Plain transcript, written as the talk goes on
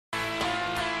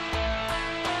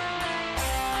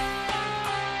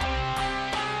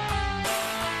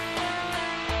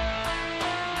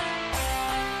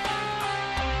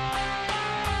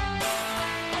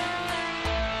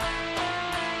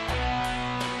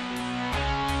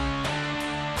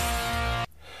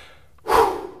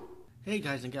Hey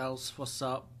guys and gals, what's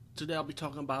up? Today I'll be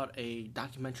talking about a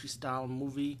documentary style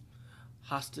movie,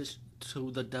 Hostage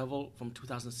to the Devil from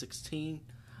 2016.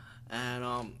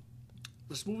 And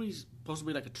this movie's supposed to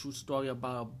be like a true story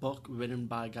about a book written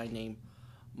by a guy named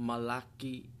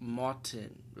Malaki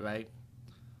Martin, right?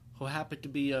 Who happened to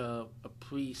be a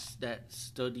priest that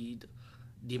studied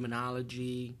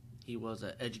demonology. He was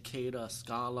an educator, a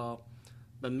scholar,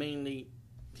 but mainly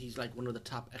he's like one of the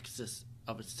top exorcists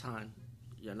of his time,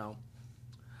 you know.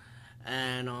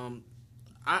 And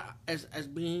as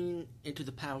being into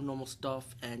the paranormal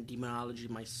stuff and demonology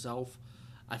myself,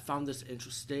 I found this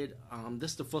interested.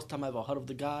 This is the first time I ever heard of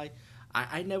the guy.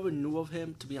 I never knew of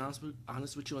him, to be honest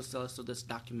with you, until I saw this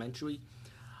documentary.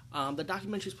 The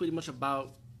documentary is pretty much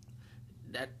about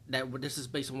that this is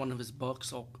based on one of his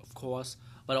books, of course,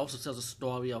 but it also tells a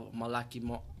story of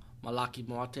Malaki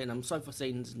Martin. I'm sorry for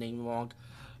saying his name wrong,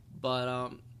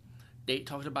 but they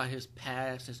talked about his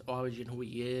past, his origin, who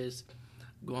he is.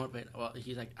 Growing up,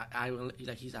 he's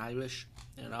Irish,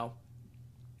 you know,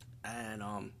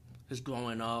 and his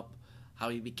growing up, how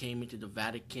he became into the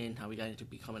Vatican, how he got into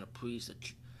becoming a priest,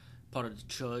 part of the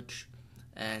church,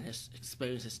 and his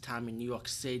experience, his time in New York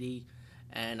City.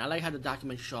 And I like how the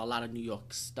documentary show a lot of New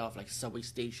York stuff, like subway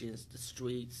stations, the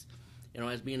streets. You know,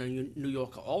 as being a New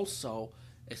Yorker, also,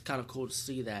 it's kind of cool to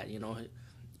see that. You know,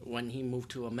 when he moved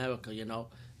to America, you know,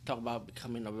 talk about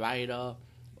becoming a writer.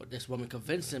 Or this woman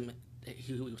convinced him.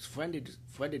 He was friended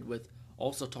with.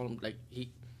 Also told him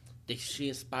she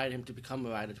inspired him to become a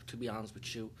writer. To be honest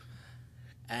with you,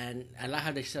 and I like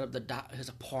how they set up his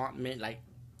apartment, like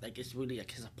it's really like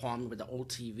his apartment with the old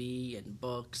TV and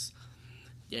books.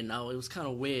 You know, it was kind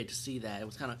of weird to see that. It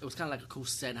was kind of like a cool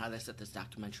set how they set this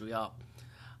documentary up.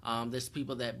 There's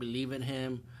people that believe in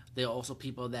him. There are also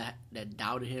people that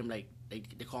doubted him. Like they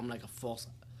call him like a false,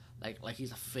 like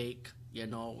he's a fake. You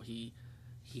know, he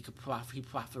profit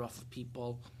off of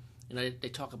people. You know, they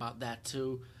talk about that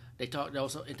too. They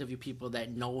also interview people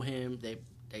that know him.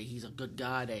 He's a good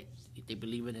guy. They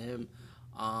believe in him.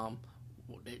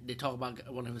 They talk about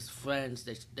one of his friends.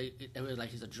 They were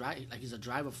like he's a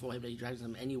driver for him. That he drives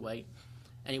him anyway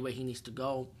he needs to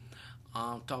go.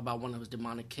 Talk about one of his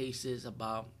demonic cases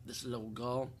about this little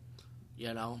girl,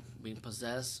 you know, being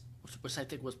possessed, which I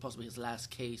think was possibly his last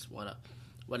case. What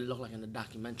it looked like in the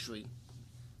documentary.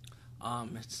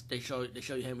 They show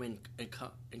you him in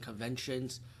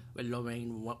conventions with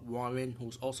Lorraine Warren,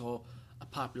 who's also a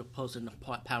popular person in the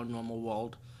paranormal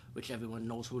world, which everyone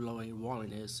knows who Lorraine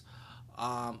Warren is.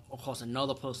 Of course,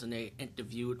 another person they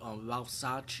interviewed, Ralph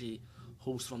Sachi,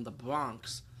 who's from the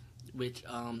Bronx, which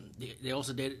they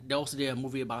also did a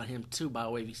movie about him too. By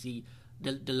the way, we see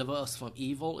Deliver Us from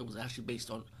Evil. It was actually based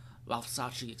on Ralph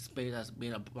Sachi's experience as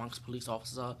being a Bronx police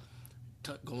officer,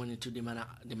 going into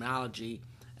demonology.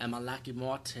 And Malaki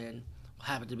Martin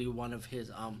happened to be one of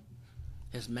his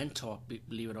mentor,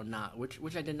 believe it or not,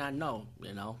 which I did not know,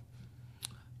 you know.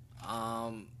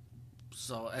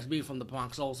 So as being from the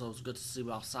Bronx, also it was good to see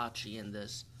Ralph Sachi in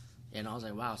this. And I was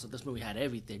like, wow, so this movie had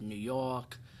everything: New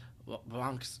York,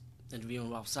 Bronx, interviewing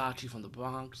Ralph Sachi from the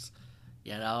Bronx,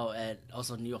 you know, and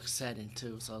also New York setting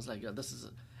too. So I was like, this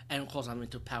is, and of course I'm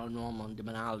into paranormal and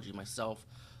demonology myself,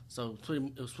 so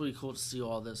it was pretty cool to see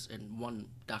all this in one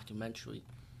documentary.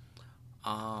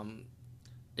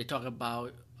 They talk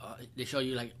about, they show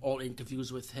you like all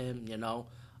interviews with him, you know.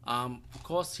 Of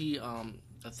course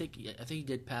I think he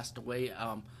did pass away.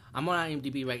 I'm on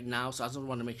IMDb right now, so I just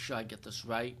want to make sure I get this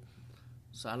right.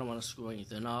 So I don't want to screw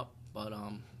anything up, but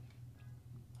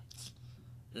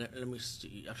let me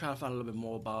see. I'm trying to find a little bit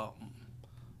more about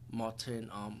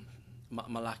Martin,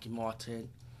 Malaki Martin.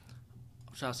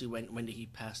 I'm trying to see when did he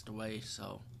passed away.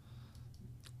 So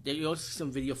you also see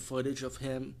some video footage of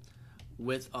him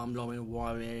with Lorraine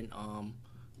Warren. A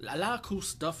lot of cool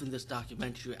stuff in this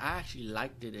documentary. I actually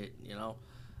liked it, you know,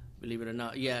 believe it or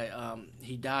not. Yeah,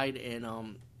 he died in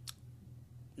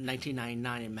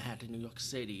 1999 in Manhattan, New York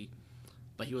City,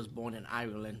 but he was born in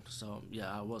Ireland. So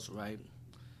yeah, I was right.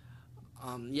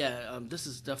 This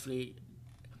is definitely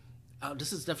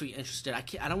interesting. I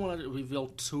don't want to reveal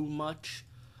too much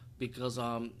because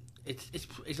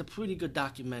it's a pretty good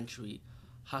documentary.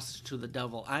 Hostage to the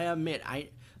Devil. I admit,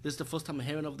 this is the first time I'm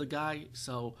hearing of the guy,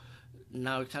 so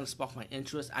now it kind of sparked my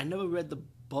interest. I never read the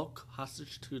book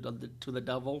Hostage to the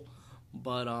Devil,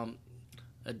 but I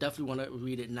definitely want to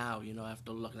read it now, you know,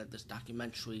 after looking at this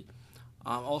documentary.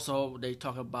 Also, they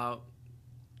talk about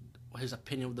his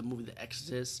opinion of the movie The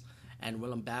Exorcist, and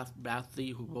William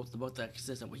Bathley, who wrote the book The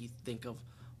Exorcist, and what he think of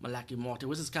Malaki Martin,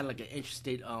 which is kind of like an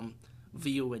interesting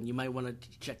view, and you might want to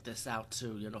check this out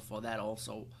too, you know, for that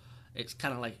also. It's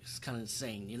kind of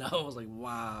insane, you know. I was like,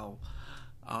 wow,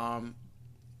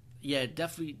 Yeah,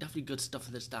 definitely good stuff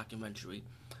in this documentary.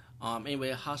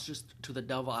 Anyway, Hostage to the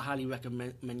Devil. I highly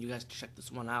recommend you guys check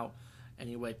this one out.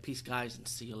 Anyway, peace, guys, and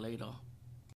see you later.